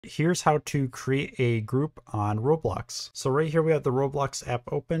Here's how to create a group on Roblox. So right here we have the Roblox app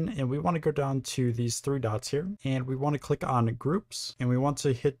open, and we want to go down to these three dots here, and we want to click on groups, and we want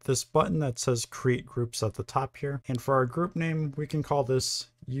to hit this button that says create groups at the top here. And for our group name, we can call this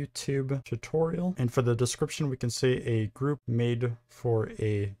YouTube tutorial, and for the description we can say a group made for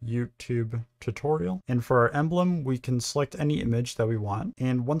a YouTube tutorial. And for our emblem, we can select any image that we want,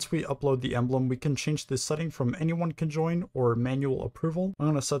 and once we upload the emblem, we can change the setting from anyone can join or manual approval. I'm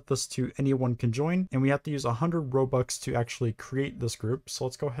going to set this to anyone can join, and we have to use 100 Robux to actually create this group. So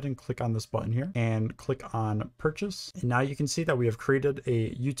let's go ahead and click on this button here and click on purchase, and now you can see that we have created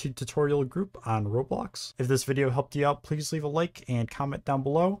a YouTube tutorial group on Roblox. If this video helped you out, please leave a like and comment down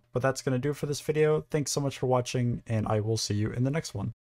below. But that's going to do it for this video. Thanks so much for watching, and I will see you in the next one.